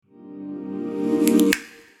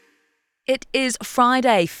is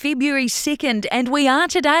Friday, February 2nd, and we are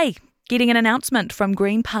today getting an announcement from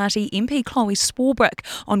Green Party MP Chloe Swarbrick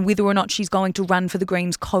on whether or not she's going to run for the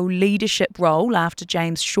Greens co-leadership role after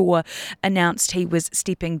James Shaw announced he was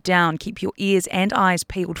stepping down. Keep your ears and eyes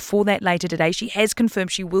peeled for that later today. She has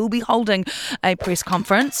confirmed she will be holding a press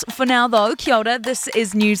conference. For now though, kia ora, this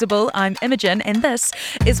is Newsable. I'm Imogen and this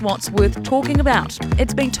is what's worth talking about.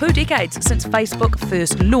 It's been 2 decades since Facebook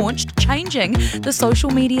first launched, changing the social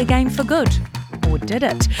media game for good. Or did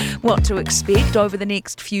it? What to expect over the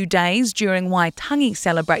next few days during Waitangi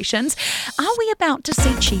celebrations? Are we about to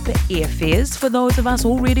see cheaper airfares for those of us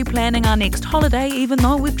already planning our next holiday, even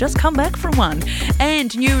though we've just come back from one?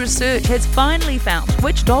 And new research has finally found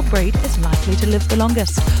which dog breed is likely to live the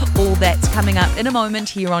longest. All that's coming up in a moment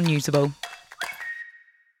here on Newsable.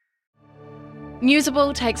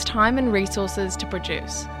 Newsable takes time and resources to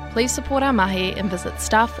produce. Please support our mahi and visit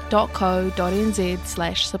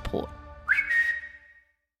stuff.co.nz/support.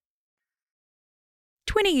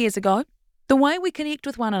 20 years ago, the way we connect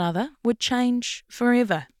with one another would change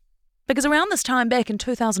forever. Because around this time back in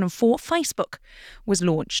 2004, Facebook was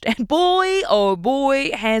launched. And boy, oh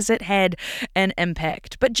boy, has it had an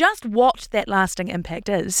impact. But just what that lasting impact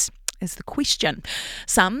is the question.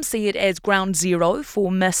 Some see it as ground zero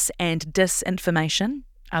for mis- and disinformation.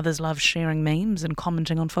 Others love sharing memes and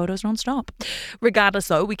commenting on photos non-stop. Regardless,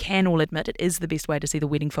 though, we can all admit it is the best way to see the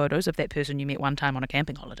wedding photos of that person you met one time on a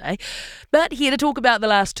camping holiday. But here to talk about the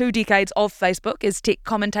last 2 decades of Facebook is tech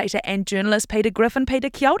commentator and journalist Peter Griffin. Peter,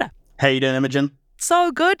 kia ora. How you doing, Imogen?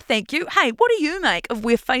 So good, thank you. Hey, what do you make of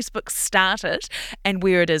where Facebook started and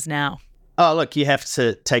where it is now? Oh, look, you have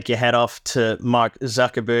to take your hat off to Mark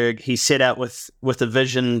Zuckerberg. He set out with a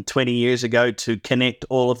vision 20 years ago to connect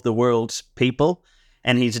all of the world's people.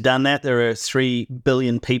 And he's done that. There are 3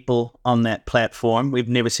 billion people on that platform. We've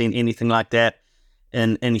never seen anything like that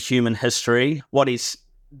in human history. What he's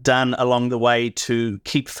done along the way to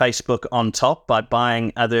keep Facebook on top by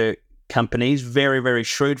buying other companies, very, very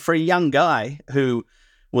shrewd for a young guy who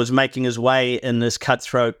was making his way in this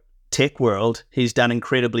cutthroat tech world. He's done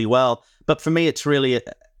incredibly well. But for me, it's really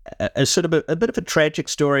a sort of a bit of a tragic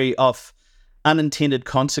story of unintended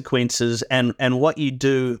consequences and what you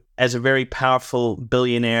do as a very powerful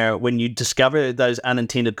billionaire when you discover those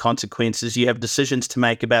unintended consequences. You have decisions to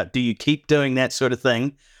make about, do you keep doing that sort of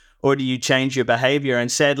thing or do you change your behavior?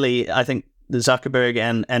 And sadly, I think the Zuckerberg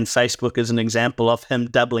and Facebook is an example of him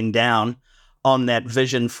doubling down on that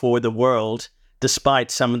vision for the world,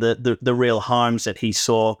 despite some of the real harms that he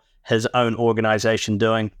saw his own organization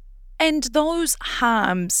doing. And those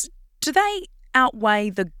harms, do they outweigh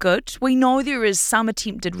the good? We know there is some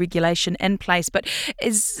attempted regulation in place, but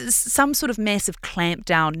is some sort of massive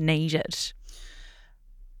clampdown needed?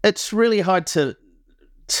 It's really hard to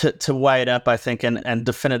weigh it up, I think, and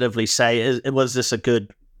definitively say, was this a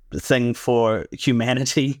good thing for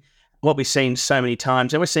humanity? What we've seen so many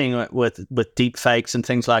times, and we're seeing it with deep fakes and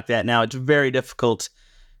things like that now, it's very difficult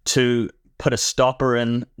to put a stopper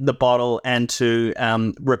in the bottle and to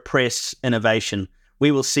repress innovation. We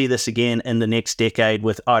will see this again in the next decade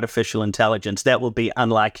with artificial intelligence. That will be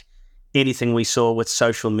unlike anything we saw with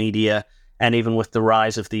social media and even with the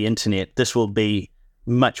rise of the internet. This will be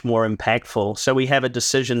much more impactful. So we have a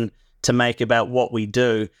decision to make about what we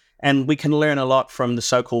do. And we can learn a lot from the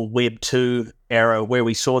so-called Web 2 era where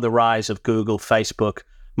we saw the rise of Google, Facebook,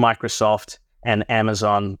 Microsoft, and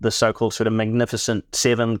Amazon, the so-called sort of magnificent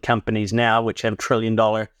 7 companies now, which have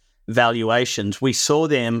trillion-dollar valuations. We saw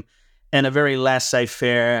them in a very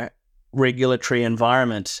laissez-faire regulatory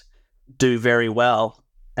environment do very well.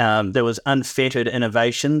 There was unfettered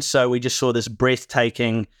innovation, so we just saw this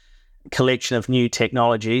breathtaking collection of new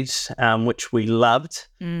technologies, which we loved.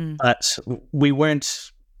 But we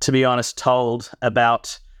weren't, to be honest, told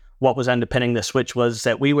about what was underpinning this, which was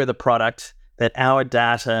that we were the product, that our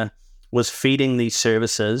data was feeding these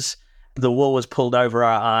services. The wool was pulled over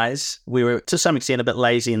our eyes. We were, to some extent, a bit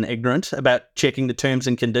lazy and ignorant about checking the terms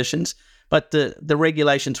and conditions, but the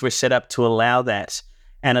regulations were set up to allow that,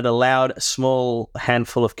 and it allowed a small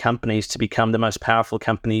handful of companies to become the most powerful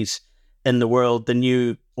companies in the world, the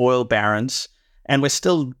new oil barons, and we're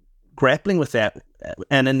still grappling with that.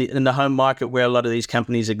 And in the home market where a lot of these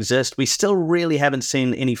companies exist, we still really haven't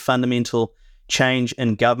seen any fundamental change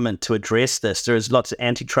in government to address this. There is lots of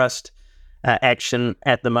antitrust action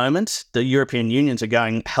at the moment. The European unions are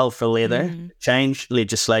going hell for leather, change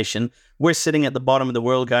legislation. We're sitting at the bottom of the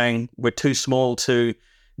world going, we're too small to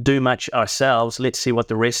do much ourselves. Let's see what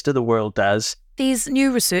the rest of the world does. There's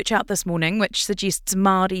new research out this morning which suggests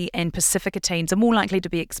Māori and Pacifica teens are more likely to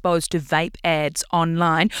be exposed to vape ads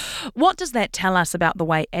online. What does that tell us about the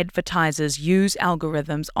way advertisers use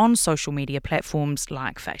algorithms on social media platforms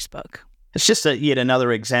like Facebook? It's just yet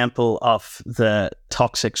another example of the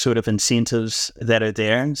toxic sort of incentives that are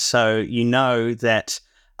there. So you know that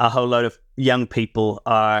a whole load of young people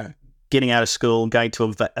are getting out of school, going to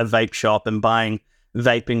a vape shop and buying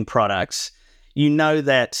vaping products. You know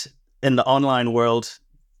that in the online world,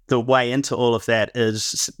 the way into all of that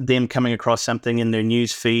is them coming across something in their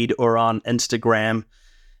news feed or on Instagram,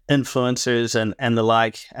 influencers and the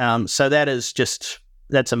like. So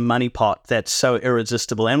that's a money pot that's so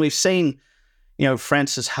irresistible. And we've seen,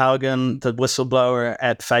 Frances Haugen, the whistleblower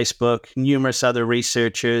at Facebook, numerous other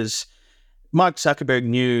researchers. Mark Zuckerberg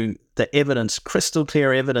knew the evidence, crystal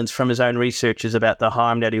clear evidence from his own researchers about the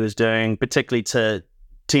harm that he was doing, particularly to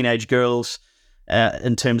teenage girls,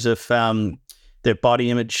 in terms of their body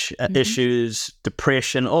image issues,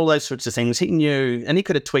 depression, all those sorts of things. He knew, and he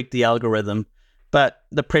could have tweaked the algorithm, but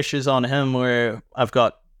the pressures on him were, I've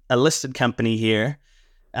got a listed company here.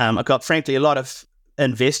 I've got, frankly, a lot of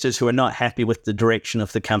investors who are not happy with the direction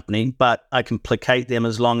of the company, but I can placate them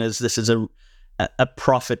as long as this is a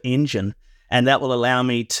profit engine. And that will allow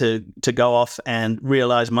me to go off and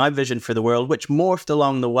realize my vision for the world, which morphed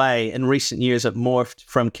along the way. In recent years, it morphed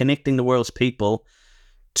from connecting the world's people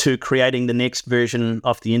to creating the next version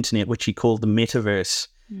of the internet, which he called the metaverse.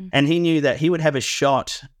 And he knew that he would have a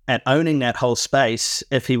shot at owning that whole space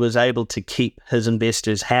if he was able to keep his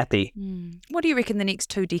investors happy. What do you reckon the next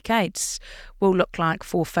 2 decades will look like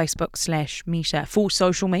for Facebook/Meta, for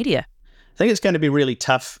social media? I think it's going to be really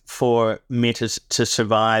tough for Meta to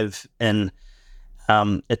survive in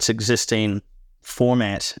its existing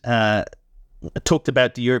format. I talked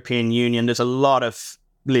about the European Union. There's a lot of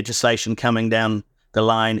legislation coming down the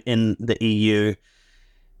line in the EU.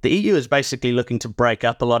 The EU is basically looking to break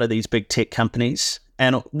up a lot of these big tech companies,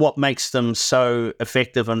 and what makes them so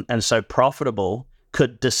effective and so profitable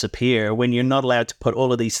could disappear when you're not allowed to put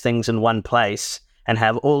all of these things in one place and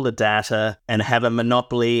have all the data and have a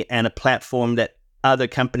monopoly and a platform that other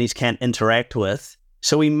companies can't interact with.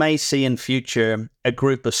 So we may see in future a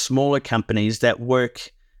group of smaller companies that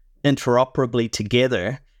work interoperably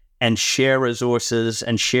together and share resources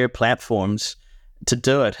and share platforms to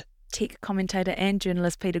do it. Tech commentator and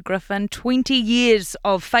journalist Peter Griffin, 20 years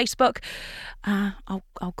of Facebook. I'll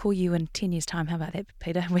call you in 10 years' time. How about that,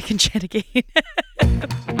 Peter? We can chat again.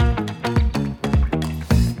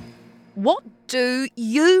 What do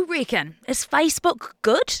you reckon? Is Facebook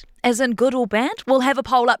good? As in good or bad? We'll have a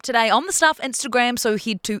poll up today on the Stuff Instagram, so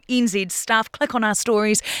head to NZ Stuff, click on our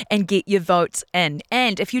stories and get your votes in.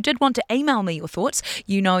 And if you did want to email me your thoughts,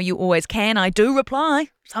 you know you always can. I do reply.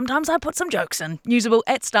 Sometimes I put some jokes in.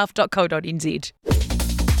 Newsable@stuff.co.nz.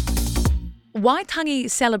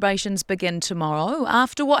 Waitangi celebrations begin tomorrow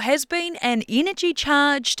after what has been an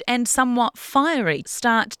energy-charged and somewhat fiery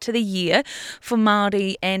start to the year for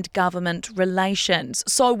Māori and government relations.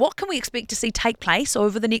 So what can we expect to see take place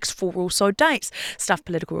over the next 4 or so days? Stuff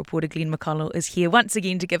political reporter Glenn McConnell is here once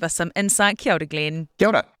again to give us some insight. Kia ora, Glenn. Kia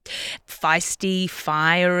ora. Feisty,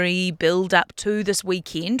 fiery build-up to this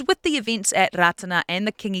weekend with the events at Ratana and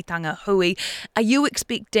the Kingitanga Hui. Are you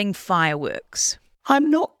expecting fireworks?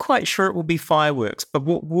 I'm not quite sure it will be fireworks, but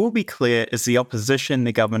what will be clear is the opposition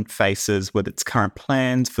the government faces with its current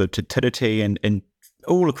plans for Te Tiriti and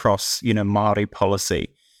all across, Māori policy.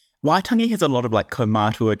 Waitangi has a lot of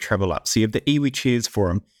kaumatua travel up. So you have the iwi chairs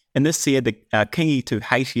forum. And this year, the Kingi to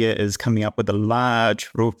Haitia is coming up with a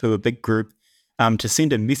large rōpū, a big group, to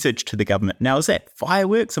send a message to the government. Now, is that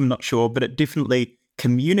fireworks? I'm not sure, but it definitely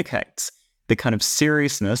communicates the kind of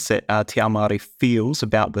seriousness that Te Ao Māori feels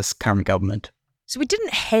about this current government. So we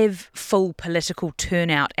didn't have full political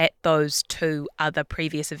turnout at those 2 other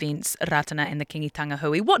previous events, Ratana and the Kingitanga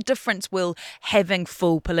Hui. What difference will having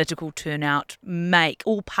full political turnout make,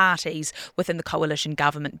 all parties within the coalition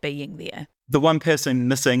government being there? The one person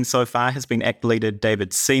missing so far has been ACT leader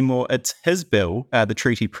David Seymour. It's his bill, the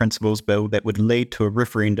Treaty Principles Bill, that would lead to a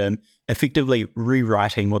referendum effectively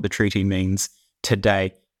rewriting what the treaty means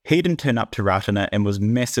today. He didn't turn up to Ratana and was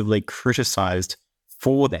massively criticised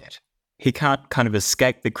for that. He can't kind of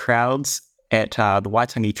escape the crowds at the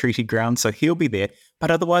Waitangi Treaty Ground, so he'll be there.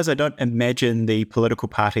 But otherwise, I don't imagine the political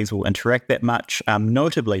parties will interact that much.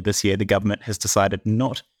 Notably, this year, the government has decided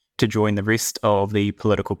not to join the rest of the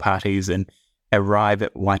political parties and arrive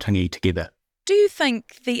at Waitangi together. Do you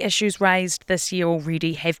think the issues raised this year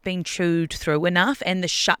already have been chewed through enough, and the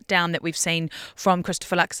shutdown that we've seen from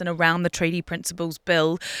Christopher Luxon around the Treaty Principles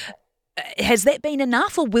Bill Has that been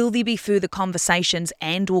enough, or will there be further conversations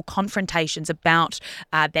and or confrontations about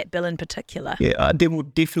that bill in particular? Yeah, there will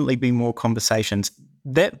definitely be more conversations.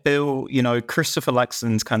 That bill, Christopher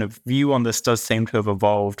Luxon's kind of view on this does seem to have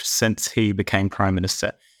evolved since he became Prime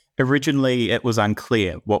Minister. Originally, it was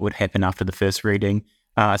unclear what would happen after the first reading.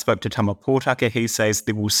 I spoke to Tama Pōtaka. He says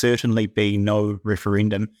there will certainly be no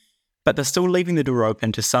referendum, but they're still leaving the door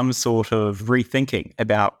open to some sort of rethinking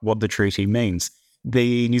about what the treaty means.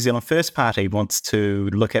 The New Zealand First Party wants to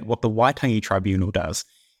look at what the Waitangi Tribunal does.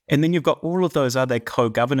 And then you've got all of those other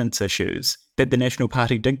co-governance issues that the National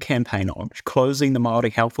Party did campaign on. Closing the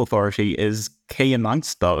Māori Health Authority is key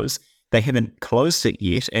amongst those. They haven't closed it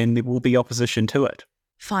yet, and there will be opposition to it.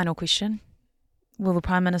 Final question. Will the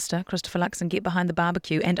Prime Minister, Christopher Luxon, get behind the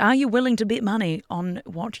barbecue? And are you willing to bet money on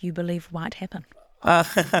what you believe might happen?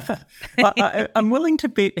 I'm willing to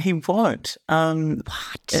bet he won't.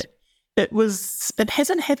 What? It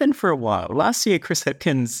hasn't happened for a while. Last year, Chris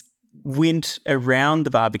Hipkins went around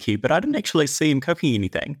the barbecue, but I didn't actually see him cooking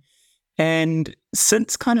anything. And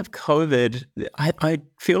since kind of COVID, I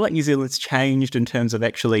feel like New Zealand's changed in terms of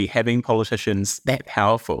actually having politicians that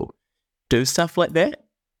powerful do stuff like that.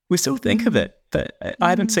 We still think of it, but I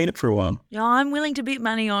haven't seen it for a while. Yeah, I'm willing to bet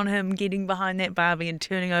money on him getting behind that barbie and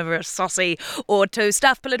turning over a saucy or two.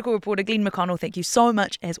 Staff political reporter Glenn McConnell, thank you so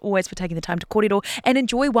much, as always, for taking the time to kōrero and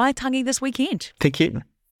enjoy Waitangi this weekend. Thank you.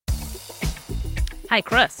 Hey,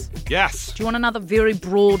 Chris. Yes. Do you want another very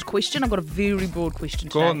broad question? I've got a very broad question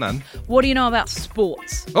today. Go on then. What do you know about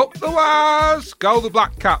sports? Up the wires! Go the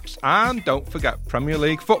Black Caps. And don't forget Premier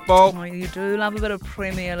League football. Oh, you do love a bit of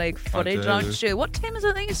Premier League footy, do. don't you? What team is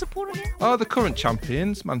it that you're supporting here? Oh, the current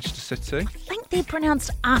champions, Manchester City. I think they're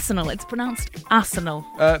pronounced Arsenal. It's pronounced Arsenal.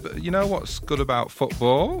 But you know what's good about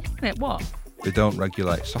football? Yeah, what? They don't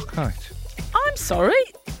regulate sock height. I'm sorry?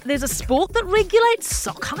 There's a sport that regulates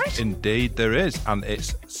sock height? Indeed there is, and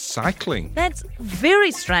it's cycling. That's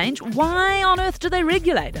very strange. Why on earth do they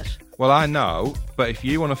regulate it? Well, I know, but if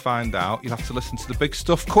you want to find out, you'll have to listen to the Big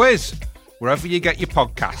Stuff quiz, wherever you get your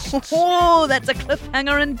podcasts. Oh, that's a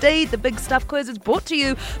cliffhanger indeed. The Big Stuff quiz is brought to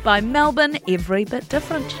you by Melbourne, every bit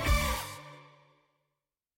different.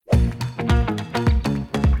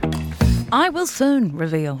 I will soon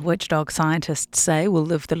reveal which dog scientists say will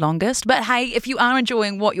live the longest. But hey, if you are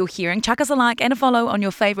enjoying what you're hearing, chuck us a like and a follow on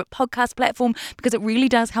your favourite podcast platform, because it really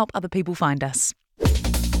does help other people find us.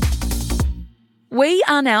 We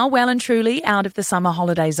are now well and truly out of the summer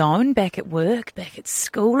holiday zone, back at work, back at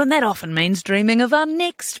school, and that often means dreaming of our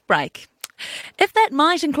next break. If that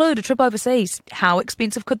might include a trip overseas, how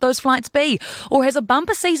expensive could those flights be? Or has a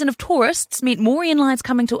bumper season of tourists meant more airlines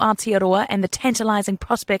coming to Aotearoa and the tantalising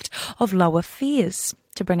prospect of lower fares?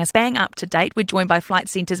 To bring us bang up to date, we're joined by Flight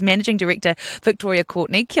Centre's Managing Director, Victoria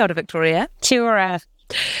Courtney. Kia ora, Victoria. Kia ora.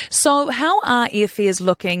 So how are airfares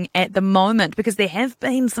looking at the moment? Because there have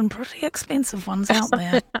been some pretty expensive ones out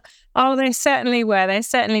there. Oh, they certainly were. They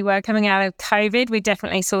certainly were. Coming out of COVID, we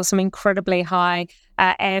definitely saw some incredibly high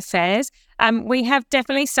airfares. We have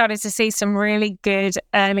definitely started to see some really good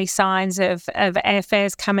early signs of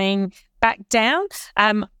airfares coming back down.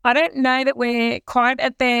 I don't know that we're quite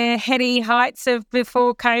at the heady heights of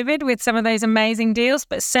before COVID with some of those amazing deals,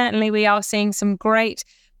 but certainly we are seeing some great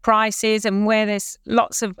prices, and where there's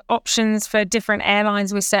lots of options for different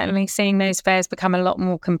airlines, we're certainly seeing those fares become a lot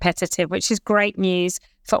more competitive, which is great news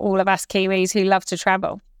for all of us Kiwis who love to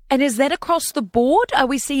travel. And is that across the board? Are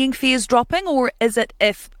we seeing fares dropping, or is it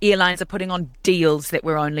if airlines are putting on deals that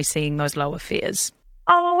we're only seeing those lower fares?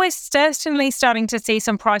 Oh, we're certainly starting to see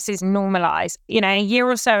some prices normalise. A year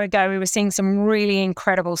or so ago, we were seeing some really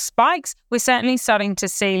incredible spikes. We're certainly starting to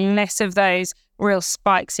see less of those real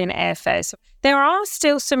spikes in airfares. There are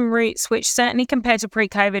still some routes which certainly compared to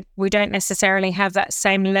pre-COVID, we don't necessarily have that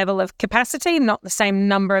same level of capacity, not the same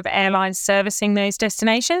number of airlines servicing those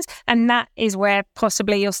destinations. And that is where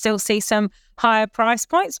possibly you'll still see some higher price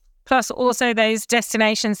points, plus also those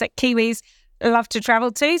destinations that Kiwis love to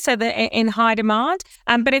travel to, so they're in high demand.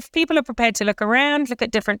 But if people are prepared to look around, look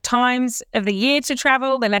at different times of the year to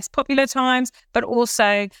travel, the less popular times, but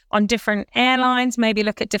also on different airlines, maybe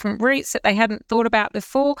look at different routes that they hadn't thought about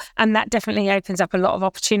before, and that definitely opens up a lot of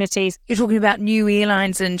opportunities. You're talking about new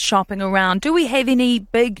airlines and shopping around. Do we have any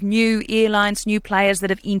big new airlines, new players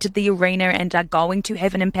that have entered the arena and are going to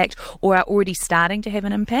have an impact or are already starting to have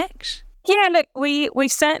an impact? Yeah, look,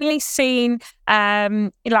 we've certainly seen,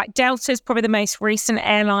 like Delta's probably the most recent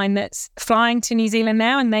airline that's flying to New Zealand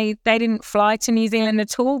now, and they didn't fly to New Zealand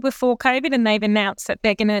at all before COVID, and they've announced that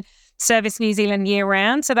they're going to service New Zealand year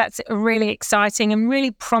round. So that's really exciting and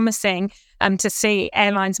really promising to see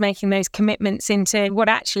airlines making those commitments into what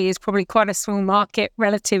actually is probably quite a small market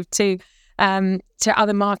relative to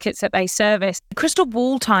other markets that they service. Crystal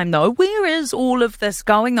ball time, though. Where is all of this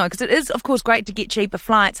going, though? Because it is, of course, great to get cheaper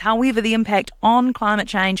flights. However, the impact on climate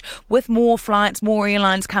change with more flights, more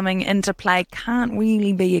airlines coming into play can't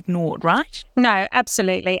really be ignored, right? No,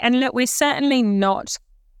 absolutely. And look, we're certainly not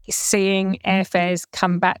seeing airfares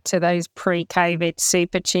come back to those pre-COVID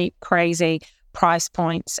super cheap, crazy price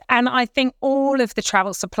points. And I think all of the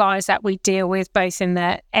travel suppliers that we deal with, both in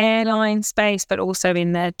the airline space, but also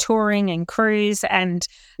in the touring and cruise and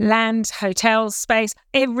land hotels space,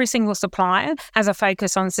 every single supplier has a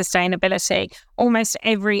focus on sustainability. Almost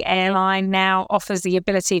every airline now offers the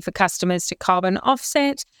ability for customers to carbon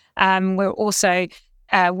offset. We're also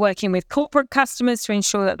working with corporate customers to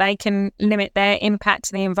ensure that they can limit their impact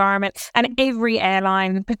to the environment. And every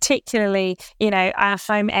airline, particularly, our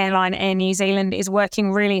home airline, Air New Zealand, is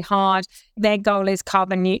working really hard. Their goal is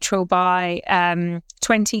carbon neutral by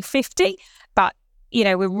 2050. But,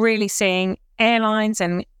 we're really seeing airlines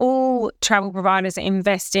and all travel providers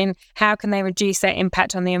invest in how can they reduce their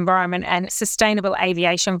impact on the environment, and sustainable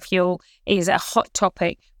aviation fuel is a hot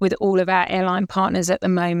topic with all of our airline partners at the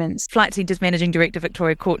moment. Flight Centre's Managing Director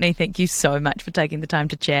Victoria Courtney, thank you so much for taking the time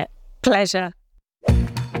to chat. Pleasure.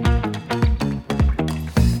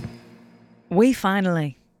 We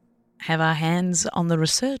finally have our hands on the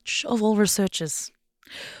research of all researchers.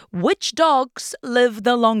 Which dogs live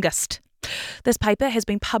the longest? This paper has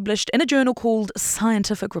been published in a journal called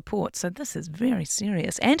Scientific Reports, so this is very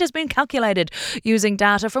serious, and has been calculated using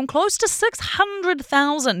data from close to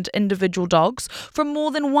 600,000 individual dogs from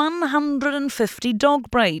more than 150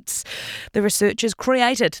 dog breeds. The researchers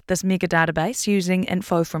created this mega database using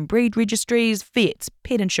info from breed registries, vets,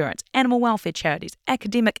 pet insurance, animal welfare charities,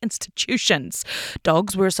 academic institutions.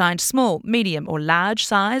 Dogs were assigned small, medium or large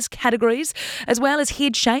size categories, as well as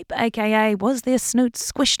head shape, aka was their snoot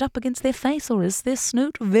squished up against their face or is their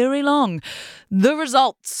snoot very long? The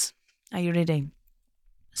results. Are you ready?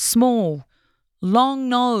 Small,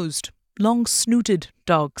 long-nosed, long-snooted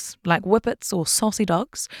dogs, like whippets or saucy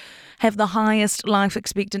dogs, have the highest life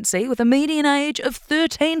expectancy with a median age of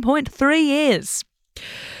 13.3 years.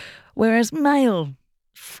 Whereas male,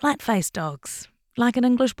 flat-faced dogs, like an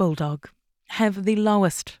English bulldog, have the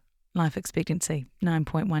lowest life expectancy,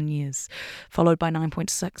 9.1 years, followed by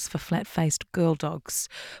 9.6 for flat-faced girl dogs.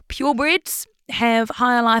 Purebreds have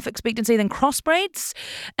higher life expectancy than crossbreds,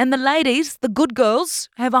 and the ladies, the good girls,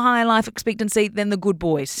 have a higher life expectancy than the good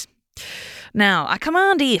boys. Now, I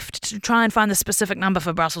Command F to try and find the specific number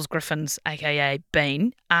for Brussels Griffons, aka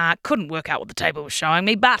Bean. Couldn't work out what the table was showing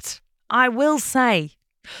me, but I will say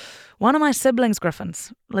one of my siblings'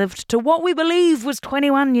 Griffons lived to what we believe was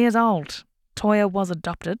 21 years old. Toya was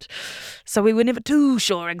adopted, so we were never too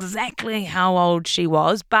sure exactly how old she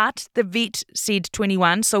was, but the vet said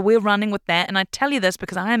 21, so we're running with that. And I tell you this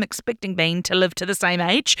because I am expecting Bean to live to the same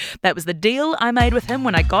age. That was the deal I made with him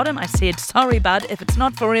when I got him. I said, sorry, bud, if it's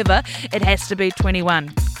not forever, it has to be 21.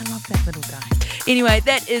 I love that little guy. Anyway,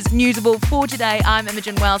 that is Newsable for today. I'm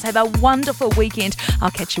Imogen Wells. Have a wonderful weekend.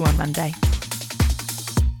 I'll catch you on Monday.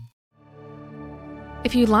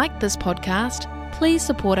 If you like this podcast, please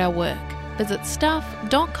support our work. Visit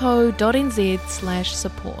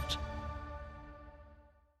stuff.co.nz/support.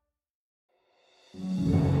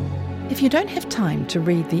 If you don't have time to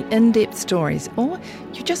read the in-depth stories, or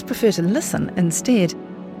you just prefer to listen instead,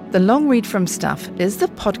 The Long Read from Stuff is the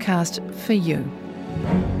podcast for you.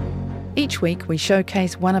 Each week we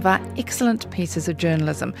showcase one of our excellent pieces of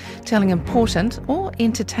journalism, telling important or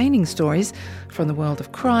entertaining stories from the world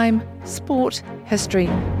of crime, sport, history,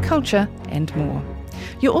 culture and more.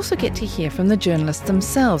 You also get to hear from the journalists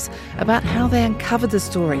themselves about how they uncovered the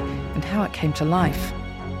story and how it came to life.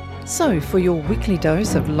 So for your weekly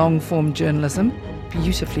dose of long-form journalism,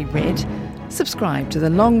 beautifully read, subscribe to The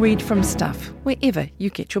Long Read from Stuff wherever you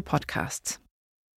get your podcasts.